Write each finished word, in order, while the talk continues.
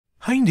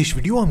Hi, in this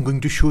video I'm going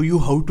to show you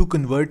how to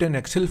convert an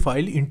Excel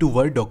file into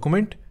Word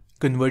document.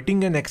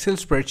 Converting an Excel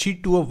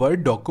spreadsheet to a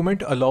Word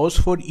document allows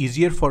for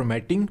easier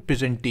formatting,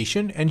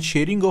 presentation and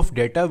sharing of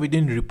data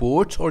within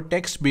reports or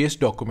text-based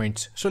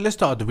documents. So let's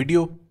start the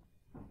video.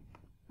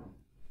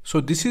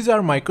 So this is our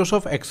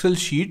Microsoft Excel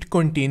sheet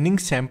containing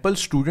sample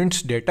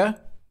students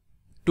data.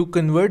 To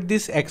convert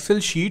this Excel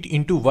sheet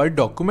into Word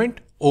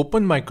document,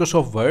 open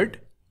Microsoft Word.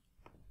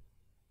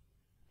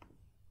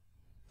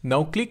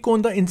 Now click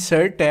on the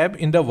Insert tab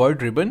in the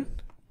Word ribbon,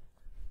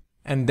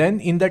 and then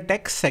in the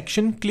Text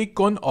section click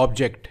on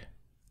Object.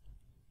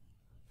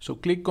 So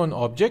click on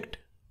Object.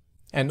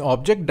 An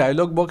Object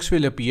dialog box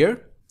will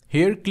appear.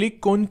 Here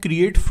click on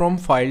Create from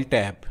File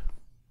tab.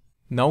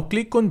 Now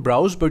click on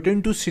Browse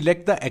button to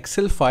select the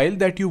Excel file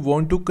that you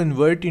want to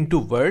convert into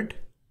Word.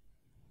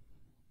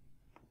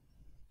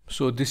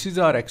 So this is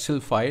our Excel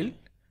file.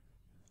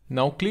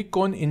 Now click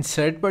on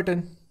Insert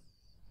button.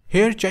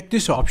 Here check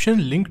this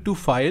option Link to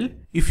File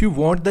if you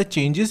want the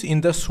changes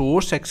in the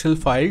source Excel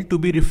file to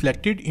be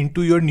reflected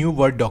into your new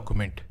Word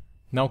document.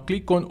 Now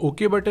click on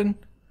OK button.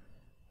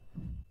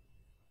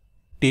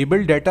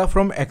 Table data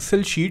from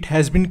Excel sheet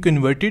has been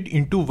converted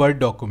into Word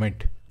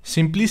document.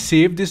 Simply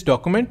save this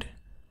document.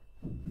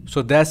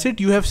 So that's it,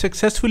 you have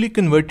successfully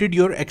converted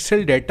your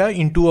Excel data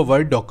into a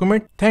Word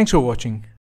document. Thanks for watching.